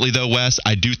 Ultimately, though, Wes,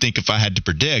 I do think if I had to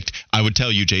predict, I would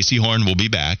tell you J.C. Horn will be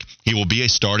back. He will be a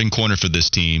starting corner for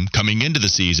this team coming into the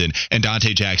season, and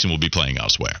Dante Jackson will be playing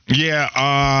elsewhere. Yeah,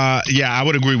 I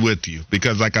would agree with you,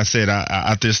 because like I said,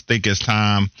 I just think it's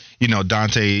time.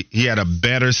 Dante, he had a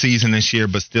better season this year,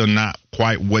 but still not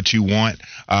quite what you want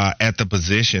at the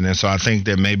position. And so I think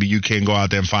that maybe you can go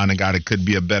out there and find a guy that could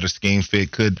be a better scheme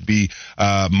fit, could be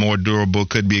more durable,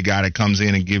 could be a guy that comes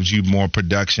in and gives you more production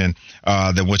production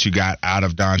than what you got out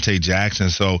of Dante Jackson.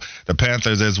 So the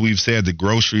Panthers, as we've said, the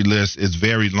grocery list is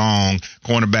very long.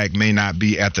 Cornerback may not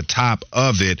be at the top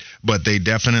of it, but they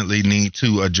definitely need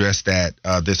to address that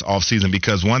this offseason,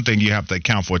 because one thing you have to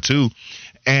account for too,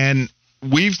 and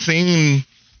we've seen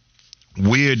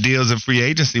weird deals in free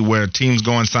agency where teams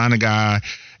go and sign a guy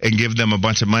and give them a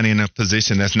bunch of money in a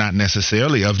position that's not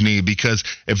necessarily of need. Because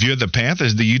if you're the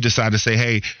Panthers, do you decide to say,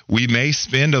 hey, we may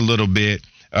spend a little bit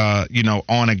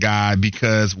on a guy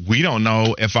because we don't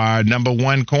know if our number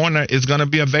one corner is going to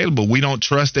be available. We don't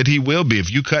trust that he will be.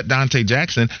 If you cut Dante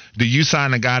Jackson, do you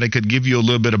sign a guy that could give you a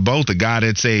little bit of both? A guy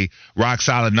that's a rock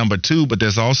solid number two, but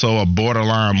there's also a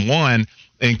borderline one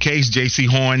in case J.C.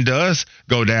 Horn does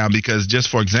go down. Because just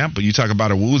for example, you talk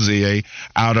about Awuzie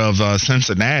out of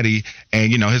Cincinnati,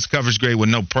 and his coverage grade with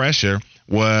no pressure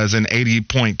was an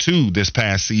 80.2 this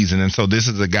past season. And so this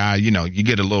is a guy, you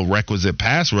get a little requisite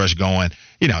pass rush going,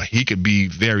 he could be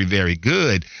very, very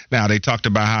good. Now, they talked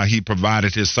about how he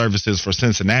provided his services for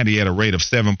Cincinnati at a rate of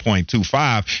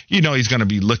 7.25. He's going to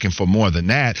be looking for more than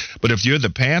that. But if you're the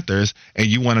Panthers and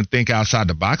you want to think outside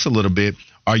the box a little bit,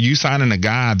 are you signing a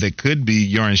guy that could be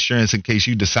your insurance in case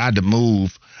you decide to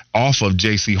move off of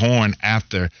J.C. Horn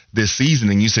after this season,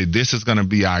 and you say this is going to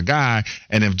be our guy,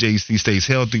 and if J.C. stays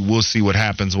healthy, we'll see what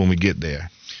happens when we get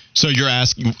there? So you're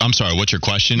asking, I'm sorry, what's your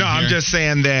question? No, here? I'm just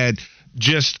saying that,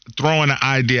 just throwing an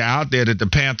idea out there that the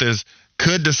Panthers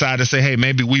could decide to say, hey,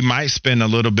 maybe we might spend a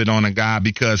little bit on a guy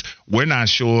because we're not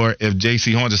sure if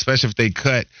J.C. Horn, especially if they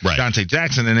cut Dante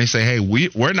Jackson, and they say, hey,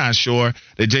 we're not sure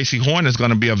that J.C. Horn is going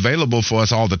to be available for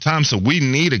us all the time, so we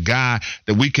need a guy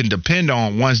that we can depend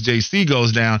on once J.C.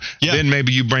 goes down. Yeah. Then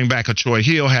maybe you bring back a Troy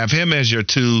Hill, have him as your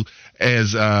two,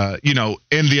 as in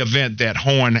the event that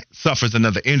Horn suffers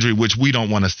another injury, which we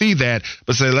don't want to see that.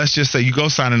 But say, let's just say you go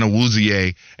sign an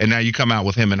Awuzie, and now you come out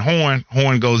with him and Horn.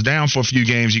 Horn goes down for a few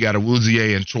games. You got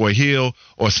Awuzie and Troy Hill,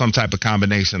 or some type of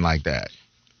combination like that.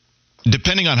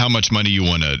 Depending on how much money you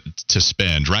want to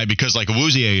spend, right? Because like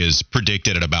Awuzie is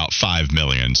predicted at about $5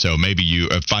 million, so maybe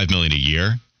 $5 million a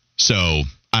year. So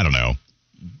I don't know,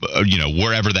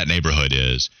 wherever that neighborhood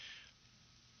is.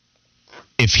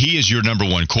 If he is your number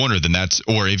one corner, then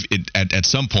at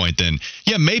some point, then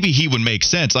yeah, maybe he would make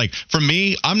sense. Like for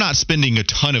me, I'm not spending a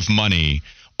ton of money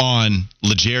on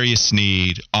L'Jarius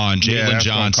Sneed, on Jalen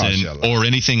Johnson, or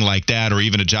anything like that, or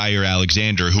even a Jair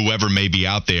Alexander, whoever may be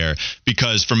out there.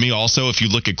 Because for me also, if you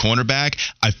look at cornerback,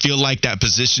 I feel like that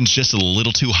position's just a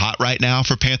little too hot right now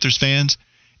for Panthers fans.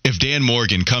 If Dan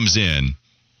Morgan comes in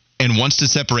and wants to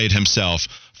separate himself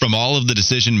from all of the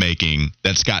decision-making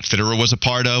that Scott Fitterer was a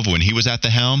part of when he was at the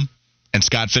helm, and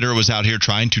Scott Fitterer was out here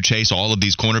trying to chase all of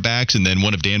these cornerbacks, and then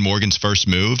one of Dan Morgan's first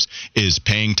moves is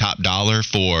paying top dollar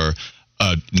for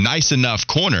a nice enough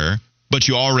corner, but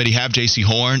you already have J.C.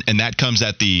 Horn, and that comes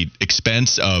at the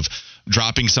expense of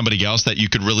dropping somebody else that you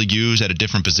could really use at a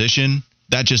different position.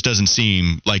 That just doesn't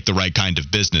seem like the right kind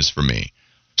of business for me.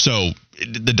 So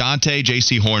the Dante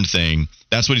J.C. Horn thing,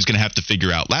 that's what he's going to have to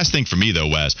figure out. Last thing for me, though,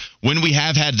 Wes, when we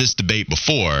have had this debate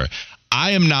before,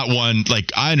 I am not one,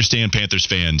 like, I understand Panthers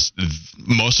fans,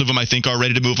 most of them I think are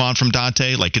ready to move on from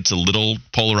Dante. Like, it's a little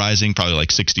polarizing, probably like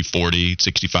 60-40,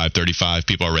 65-35.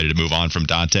 People are ready to move on from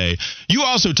Dante. You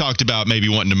also talked about maybe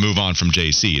wanting to move on from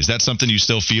JC. Is that something you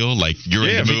still feel like you're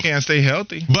ready to move? Yeah, if he can't stay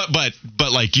healthy.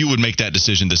 But like you would make that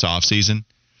decision this offseason?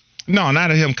 No, not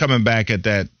him coming back at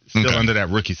that, still under that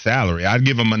rookie salary. I'd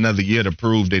give him another year to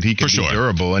prove that he can be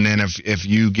durable. And then if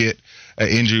you get an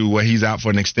injury where he's out for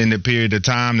an extended period of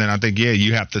time, then I think, yeah,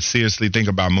 you have to seriously think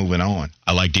about moving on.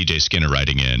 I like DJ Skinner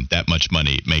writing in, that much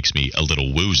money makes me a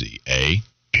little woozy, eh?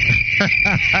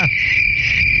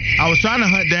 I was trying to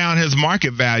hunt down his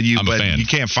market value, but you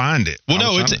can't find it. Well,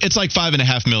 no, it's like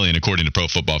 $5.5 million according to Pro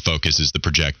Football Focus is the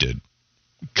projected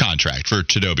contract for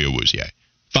Chidobe Awuzie.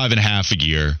 5.5 a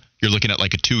year. You're looking at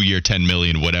like a 2-year, $10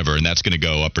 million, whatever, and that's going to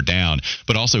go up or down.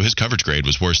 But also his coverage grade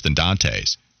was worse than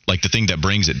Dante's. Like the thing that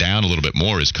brings it down a little bit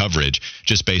more is coverage,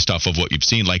 just based off of what you've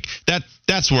seen. Like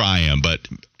that's where I am. But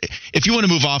if you want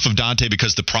to move off of Dante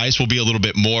because the price will be a little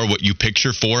bit more what you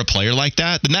picture for a player like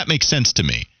that, then that makes sense to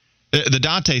me. The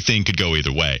Dante thing could go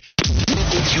either way.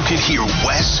 You can hear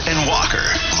Wes and Walker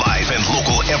live and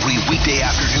local every weekday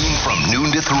afternoon from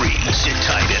noon to 3. Sit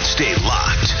tight and stay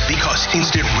locked because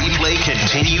instant replay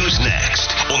continues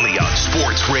next. Only on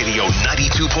Sports Radio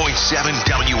 92.7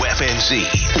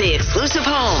 WFNZ. The exclusive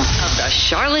home of the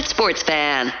Charlotte Sports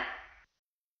Fan.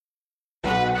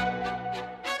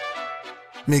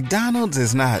 McDonald's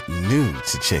is not new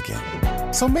to chicken.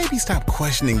 So maybe stop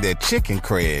questioning their chicken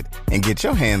cred and get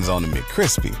your hands on the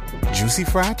McCrispy. Juicy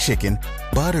fried chicken,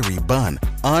 buttery bun,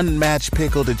 unmatched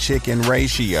pickle to chicken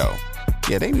ratio.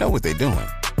 Yeah, they know what they're doing.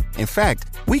 In fact,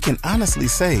 we can honestly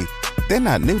say they're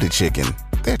not new to chicken.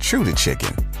 They're true to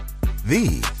chicken.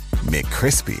 The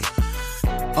McCrispy.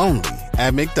 Only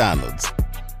at McDonald's.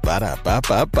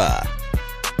 Ba-da-ba-ba-ba.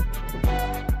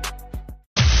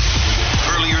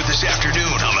 Earlier this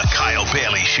afternoon on the Kyle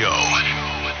Bailey Show.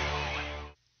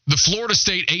 The Florida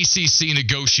State ACC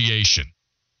negotiation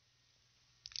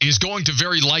is going to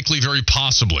very likely, very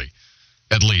possibly,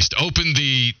 at least, open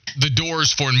the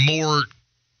doors for more,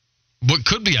 what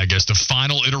could be, I guess, the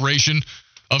final iteration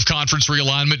of conference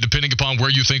realignment, depending upon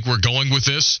where you think we're going with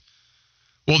this.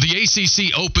 Well, the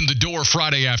ACC opened the door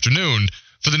Friday afternoon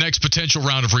for the next potential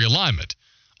round of realignment.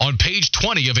 On page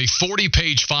 20 of a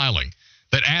 40-page filing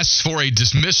that asks for a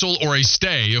dismissal or a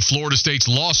stay of Florida State's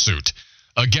lawsuit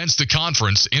against the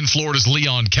conference in Florida's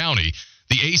Leon County,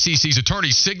 the ACC's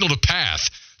attorney signaled a path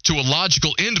to a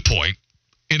logical endpoint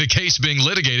in a case being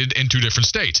litigated in 2 different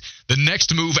states. The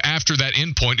next move after that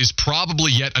endpoint is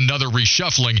probably yet another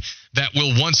reshuffling that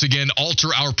will once again alter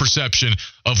our perception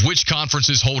of which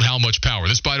conferences hold how much power.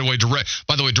 This, by the way,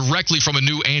 directly from a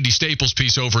new Andy Staples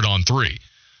piece over at On3.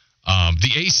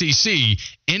 The ACC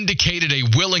indicated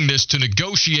a willingness to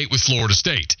negotiate with Florida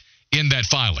State in that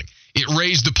filing. It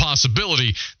raised the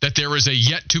possibility that there is a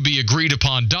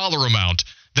yet-to-be-agreed-upon dollar amount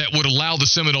that would allow the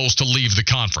Seminoles to leave the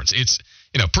conference. It's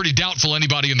pretty doubtful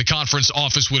anybody in the conference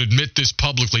office would admit this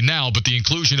publicly now, but the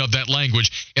inclusion of that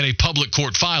language in a public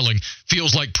court filing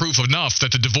feels like proof enough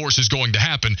that the divorce is going to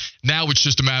happen. Now it's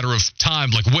just a matter of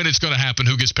time, like when it's going to happen,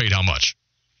 who gets paid how much.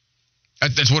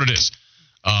 That's what it is.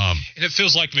 And it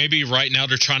feels like maybe right now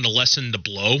they're trying to lessen the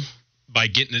blow by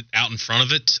getting it out in front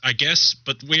of it, I guess.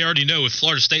 But we already know if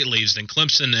Florida State leaves, then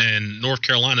Clemson and North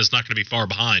Carolina is not going to be far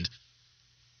behind.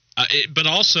 But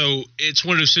also, it's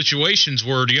one of those situations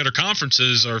where the other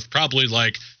conferences are probably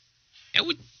like, yeah,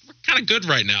 we're kind of good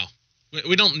right now.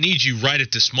 We don't need you right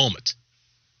at this moment.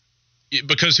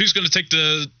 Because who's going to take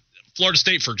the Florida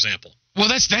State, for example? Well,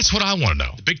 that's what I want to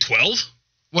know. The Big 12?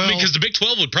 Well, because the Big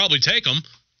 12 would probably take them.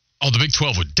 Oh, the Big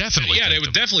 12 would definitely take them. Yeah, they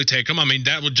would definitely take them. I mean,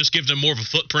 that would just give them more of a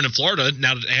footprint in Florida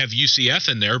now that they have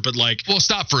UCF in there. But well,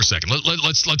 stop for a second.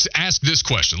 Let's ask this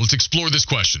question. Let's explore this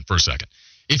question for a second.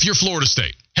 If you're Florida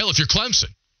State, hell, if you're Clemson,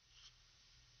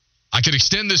 I could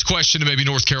extend this question to maybe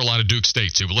North Carolina, Duke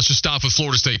State too, but let's just stop with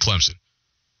Florida State, Clemson.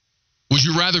 Would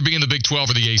you rather be in the Big 12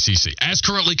 or the ACC? As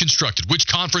currently constructed, which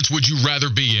conference would you rather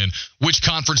be in? Which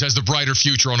conference has the brighter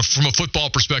future from a football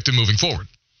perspective moving forward?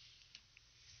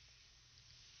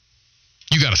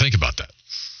 You got to think about that.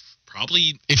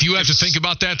 Probably. If you have to think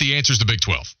about that, the answer is the Big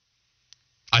 12.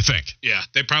 I think. Yeah,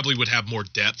 they probably would have more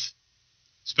depth.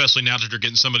 Especially now that they're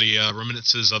getting some of the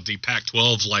reminiscences of the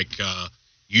Pac-12, like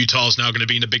Utah is now going to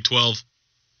be in the Big 12.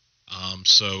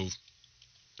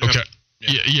 Okay.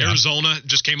 Yeah. Arizona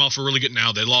just came off a really good.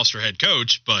 Now they lost their head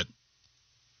coach, but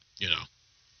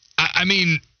I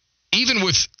mean, even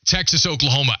with Texas,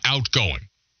 Oklahoma outgoing,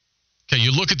 okay,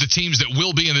 you look at the teams that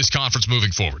will be in this conference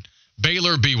moving forward: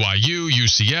 Baylor, BYU,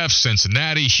 UCF,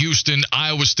 Cincinnati, Houston,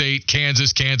 Iowa State,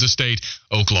 Kansas State,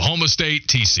 Oklahoma State,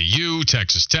 TCU,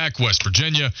 Texas Tech, West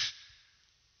Virginia.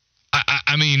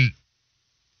 I mean,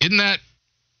 isn't that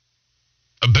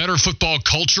a better football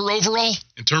culture overall?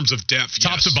 In terms of depth,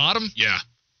 top to bottom? Yeah.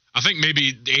 I think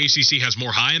maybe the ACC has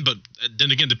more high end, but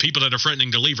then again, the people that are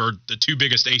threatening to leave are the 2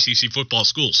 biggest ACC football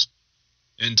schools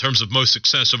in terms of most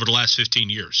success over the last 15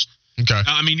 years. Okay.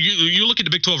 I mean, you look at the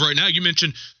Big 12 right now, you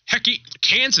mentioned,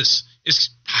 Kansas is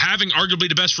having arguably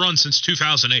the best run since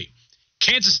 2008.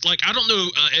 Kansas, I don't know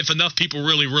if enough people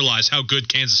really realize how good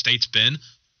Kansas State's been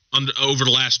over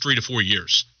the last 3 to 4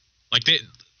 years.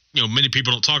 Many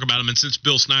people don't talk about them, and since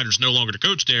Bill Snyder's no longer the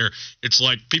coach there, it's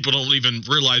like people don't even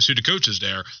realize who the coach is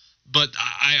there. But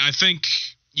I think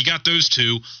you got those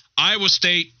 2. Iowa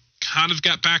State kind of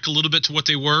got back a little bit to what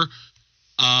they were.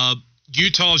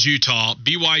 Utah's Utah.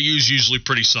 BYU's usually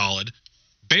pretty solid.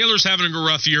 Baylor's having a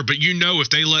rough year, but if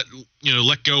they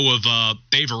let go of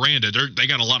Dave Aranda, they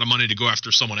got a lot of money to go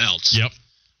after someone else. Yep.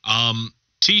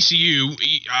 TCU,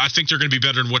 I think they're going to be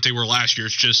better than what they were last year.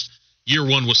 It's just year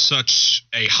one was such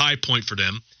a high point for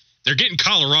them. They're getting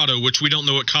Colorado, which we don't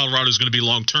know what Colorado is going to be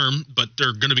long term, but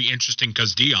they're going to be interesting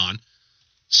because Dion.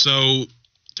 So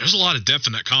there's a lot of depth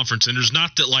in that conference, and there's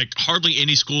not that hardly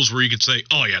any schools where you could say,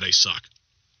 oh yeah, they suck.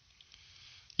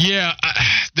 Yeah,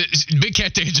 Big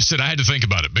Cat Dan just said I had to think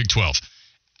about it. Big 12.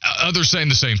 Others saying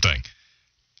the same thing.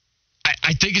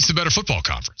 I think it's the better football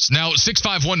conference. Now,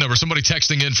 651 number, somebody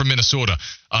texting in from Minnesota,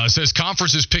 says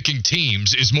conferences picking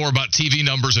teams is more about TV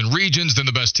numbers and regions than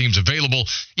the best teams available.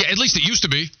 Yeah, at least it used to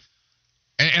be.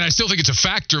 And I still think it's a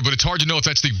factor, but it's hard to know if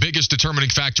that's the biggest determining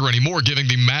factor anymore, given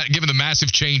the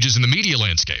massive changes in the media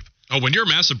landscape. Oh, when you're a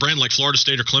massive brand like Florida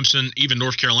State or Clemson, even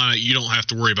North Carolina, you don't have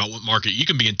to worry about what market. You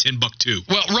can be in Timbuktu.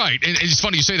 Well, right. And it's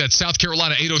funny you say that. South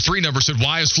Carolina 803 number said,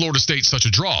 why is Florida State such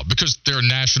a draw? Because they're a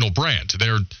national brand.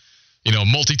 They're,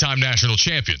 multi-time national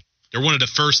champion. They're one of the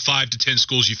first 5 to 10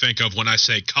 schools you think of when I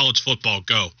say college football,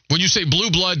 go. When you say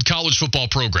blue blood college football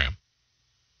program,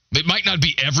 it might not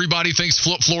be everybody thinks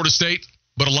Florida State,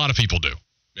 but a lot of people do.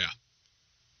 Yeah.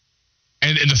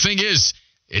 And the thing is,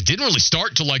 it didn't really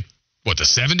start till the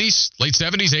 70s, late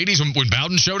 70s, 80s when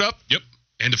Bowden showed up? Yep.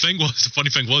 And the funny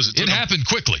thing was, it happened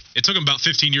quickly. It took him about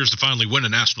 15 years to finally win a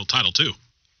national title, too.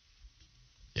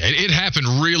 Yeah, it happened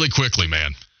really quickly,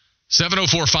 man.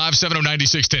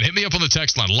 704-570-9610. Hit me up on the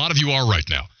text line. A lot of you are right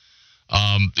now.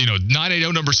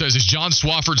 980 number says, is John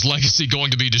Swofford's legacy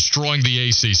going to be destroying the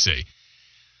ACC?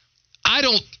 I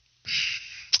don't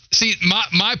see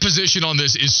my position on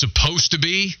this is supposed to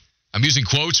be, I'm using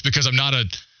quotes because I'm not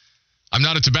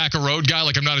a Tobacco Road guy.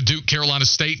 I'm not a Duke Carolina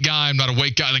State guy. I'm not a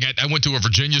Wake guy. I went to a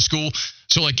Virginia school.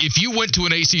 So if you went to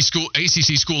an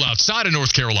ACC school outside of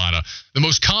North Carolina, the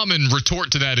most common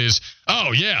retort to that is,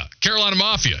 oh yeah, Carolina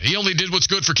Mafia. He only did what's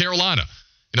good for Carolina,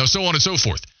 so on and so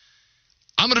forth.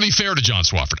 I'm going to be fair to John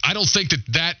Swofford. I don't think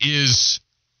that is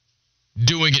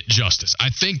doing it justice. I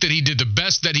think that he did the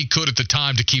best that he could at the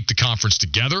time to keep the conference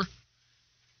together,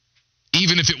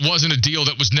 even if it wasn't a deal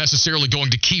that was necessarily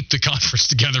going to keep the conference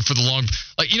together for the long...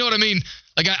 you know what I mean?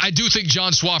 I do think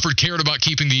John Swofford cared about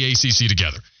keeping the ACC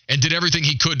together and did everything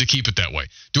he could to keep it that way.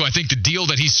 Do I think the deal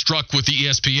that he struck with the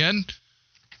ESPN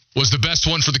was the best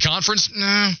one for the conference?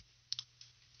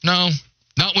 No.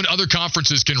 Not when other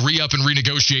conferences can re-up and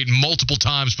renegotiate multiple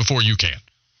times before you can.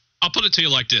 I'll put it to you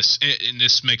like this, and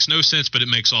this makes no sense, but it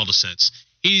makes all the sense.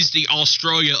 He's the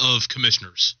Australia of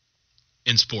commissioners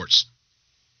in sports.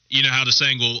 You know how the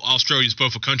saying, well, Australia's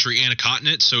both a country and a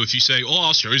continent. So if you say, oh,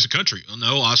 Australia's a country. Well,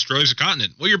 no, Australia's a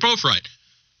continent. Well, you're both right.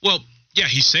 Well, yeah,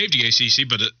 he saved the ACC,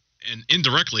 but and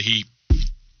indirectly he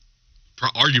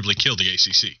arguably killed the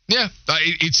ACC. Yeah,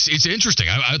 it's interesting.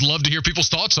 I'd love to hear people's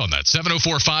thoughts on that.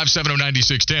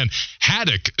 704-570-9610.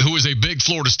 Haddock, who is a big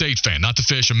Florida State fan, not the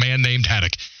fish, a man named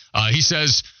Haddock. He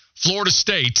says Florida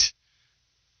State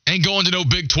ain't going to no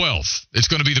Big 12. It's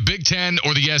going to be the Big 10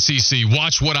 or the SEC.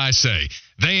 Watch what I say.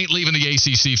 They ain't leaving the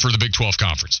ACC for the Big 12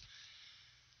 conference.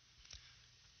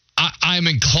 I'm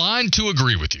inclined to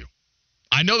agree with you.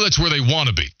 I know that's where they want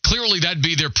to be. Clearly, that'd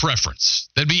be their preference.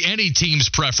 That'd be any team's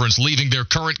preference leaving their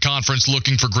current conference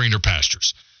looking for greener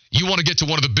pastures. You want to get to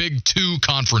one of the Big 2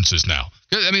 conferences now.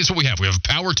 I mean, it's what we have. We have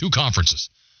Power 2 conferences.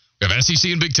 We have SEC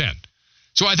and Big 10.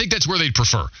 So I think that's where they'd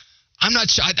prefer. I'm not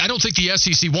sure. I don't think the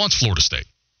SEC wants Florida State.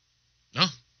 No.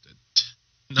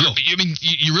 I mean,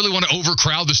 you really want to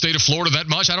overcrowd the state of Florida that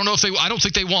much? I don't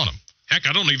think they want them. Heck,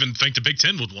 I don't even think the Big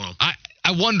 10 would want them.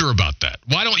 I wonder about that.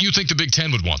 Why don't you think the Big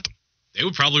 10 would want them? They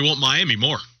would probably want Miami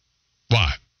more.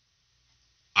 Why?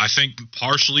 I think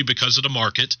partially because of the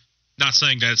market. Not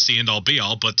saying that's the end-all,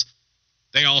 be-all, but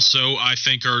they also, I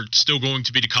think, are still going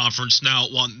to be the conference. Now,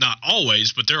 well, not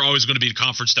always, but they're always going to be the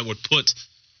conference that would put,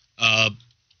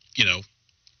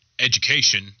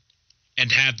 education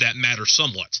and have that matter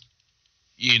somewhat.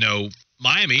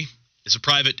 Miami is a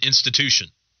private institution.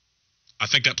 I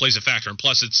think that plays a factor. And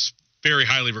plus, it's very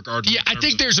highly regarded. Yeah, I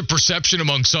think there's a perception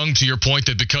among some, to your point,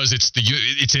 that because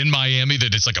it's in Miami,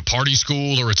 that it's like a party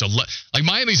school or it's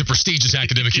Miami's a prestigious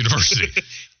academic university.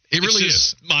 It really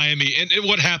is. Miami, and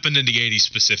what happened in the 80s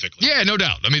specifically. Yeah, no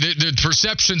doubt. I mean, the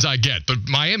perceptions I get, but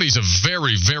Miami's a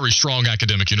very, very strong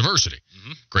academic university.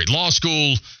 Mm-hmm. Great law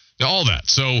school, all that.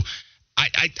 So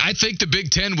I think the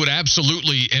Big Ten would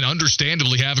absolutely and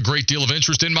understandably have a great deal of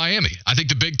interest in Miami. I think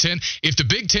the Big Ten, if the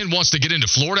Big Ten wants to get into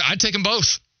Florida, I'd take them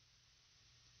both.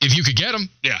 If you could get them.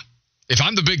 Yeah. If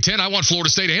I'm the Big Ten, I want Florida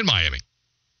State and Miami.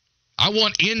 I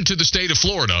want into the state of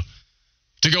Florida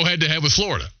to go head-to-head with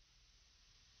Florida.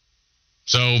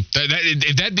 So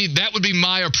that would be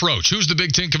my approach. Who's the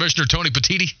Big Ten commissioner? Tony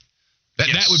Petitti?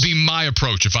 Yes. That would be my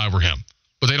approach if I were him.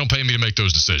 But they don't pay me to make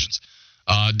those decisions.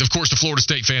 Of course, the Florida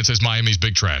State fan says Miami's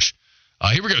big trash.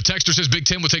 Here we go. Texter says Big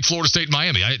Ten would take Florida State and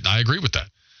Miami. I agree with that.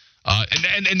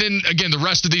 And then, again, the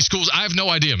rest of these schools, I have no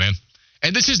idea, man.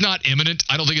 And this is not imminent.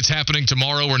 I don't think it's happening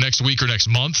tomorrow or next week or next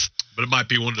month. But it might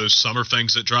be one of those summer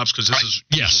things that drops because this is...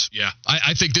 Yes. Yeah.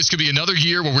 I think this could be another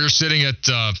year where we're sitting at,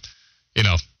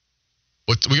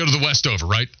 we go to the Westover,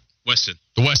 right? Weston.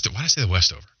 The Weston. Why did I say the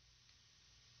Westover?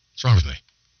 What's wrong with me?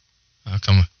 How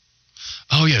come?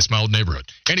 Oh, yeah, it's my old neighborhood.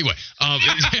 Anyway,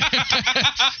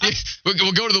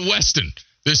 we'll go to the Weston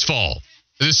this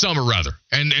summer, rather.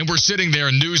 And we're sitting there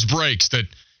and news breaks that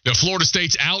Florida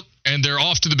State's out, and they're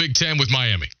off to the Big Ten with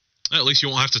Miami. At least you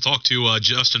won't have to talk to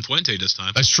Justin Fuente this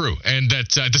time. That's true. And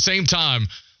that at the same time,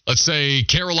 let's say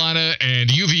Carolina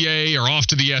and UVA are off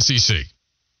to the SEC.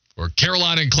 Or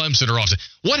Carolina and Clemson are off to...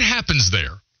 What happens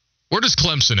there? Where does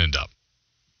Clemson end up?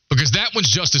 Because that one's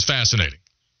just as fascinating.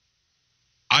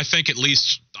 I think at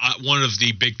least one of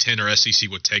the Big Ten or SEC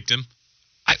would take them.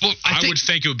 I would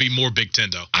think it would be more Big Ten,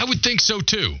 though. I would think so,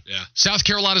 too. Yeah. South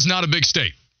Carolina's not a big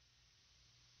state.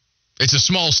 It's a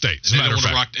small state, as a matter of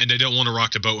fact. And they don't want to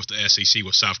rock the boat with the SEC,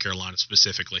 with South Carolina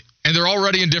specifically. And they're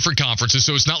already in different conferences,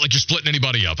 so it's not like you're splitting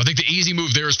anybody up. I think the easy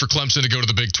move there is for Clemson to go to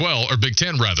the Big 12, or Big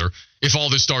 10, rather, if all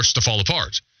this starts to fall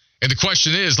apart. And the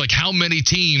question is, like, how many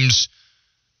teams,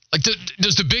 like,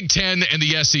 does the Big 10 and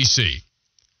the SEC,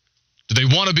 do they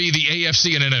want to be the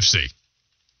AFC and NFC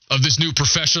of this new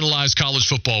professionalized college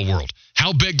football world?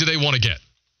 How big do they want to get?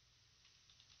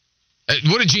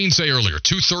 What did Gene say earlier?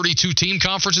 232 team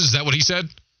conferences? Is that what he said?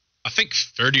 I think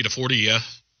 30 to 40, yeah.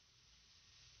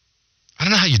 I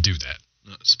don't know how you do that.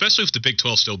 Especially with the Big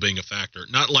 12 still being a factor.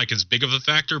 Not like as big of a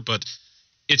factor, but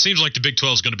it seems like the Big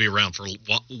 12 is going to be around for a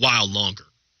while longer.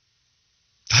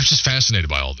 I'm just fascinated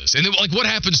by all this. And then, like, what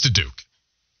happens to Duke?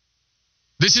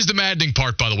 This is the maddening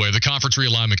part, by the way, of the conference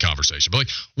realignment conversation. But, like,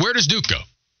 where does Duke go?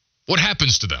 What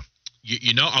happens to them?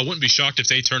 You know, I wouldn't be shocked if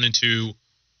they turn into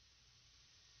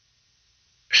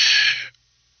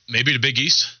maybe the Big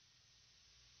East.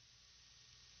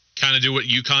 Kind of do what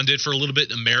UConn did for a little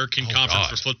bit, American Conference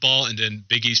for football, and then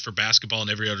Big East for basketball and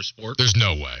every other sport. There's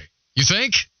no way. You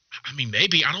think? I mean,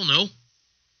 maybe. I don't know.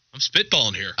 I'm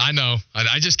spitballing here. I know.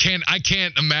 I just can't. I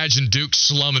can't imagine Duke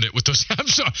slumming it with those. I'm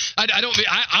sorry.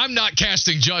 I'm not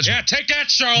casting judgment. Yeah, take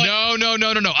that, Charlotte.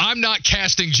 No. I'm not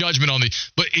casting judgment on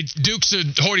but Duke's a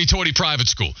hoity-toity private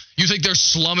school. You think they're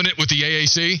slumming it with the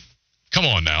AAC? Come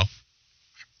on now.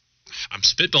 I'm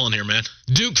spitballing here, man.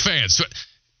 Duke fans.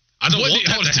 I don't want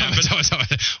that to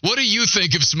happen. What do you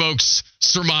think of Smokes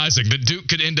surmising that Duke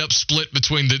could end up split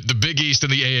between the Big East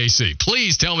and the AAC?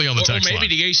 Please tell me on the text line. Or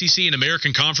maybe the ACC and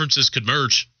American conferences could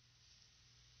merge.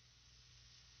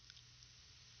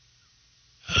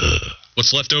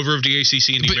 What's left over of the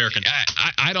ACC and the American?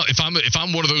 I don't. If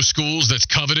I'm one of those schools that's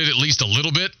coveted at least a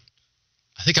little bit,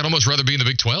 I think I'd almost rather be in the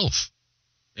Big 12.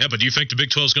 Yeah, but do you think the Big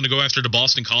 12 is going to go after the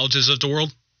Boston colleges of the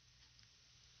world?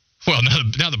 Well,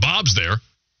 now the Bob's there.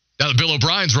 Now that Bill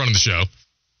O'Brien's running the show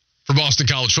for Boston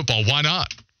College football, why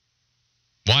not?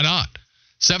 Why not?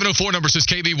 704 number says,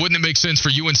 KB, wouldn't it make sense for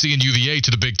UNC and UVA to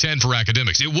the Big Ten for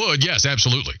academics? It would, yes,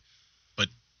 absolutely. But,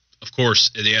 of course,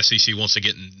 the SEC wants to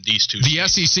get in these two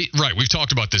states. SEC, right, we've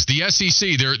talked about this. The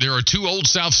SEC, there are two old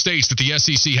South states that the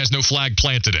SEC has no flag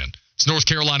planted in. It's North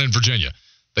Carolina and Virginia.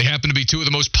 They happen to be two of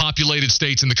the most populated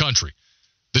states in the country.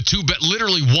 The two,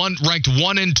 literally ranked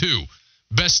 1 and 2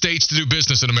 best states to do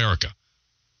business in America.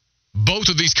 Both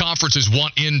of these conferences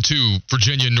want into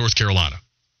Virginia and North Carolina.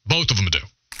 Both of them do.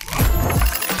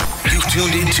 You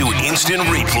tuned into Instant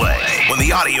Replay. When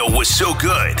the audio was so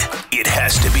good, it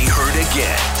has to be heard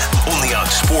again. Only on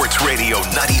Sports Radio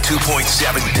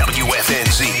 92.7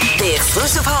 WFNZ. The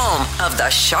exclusive home of the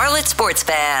Charlotte Sports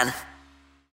Fan.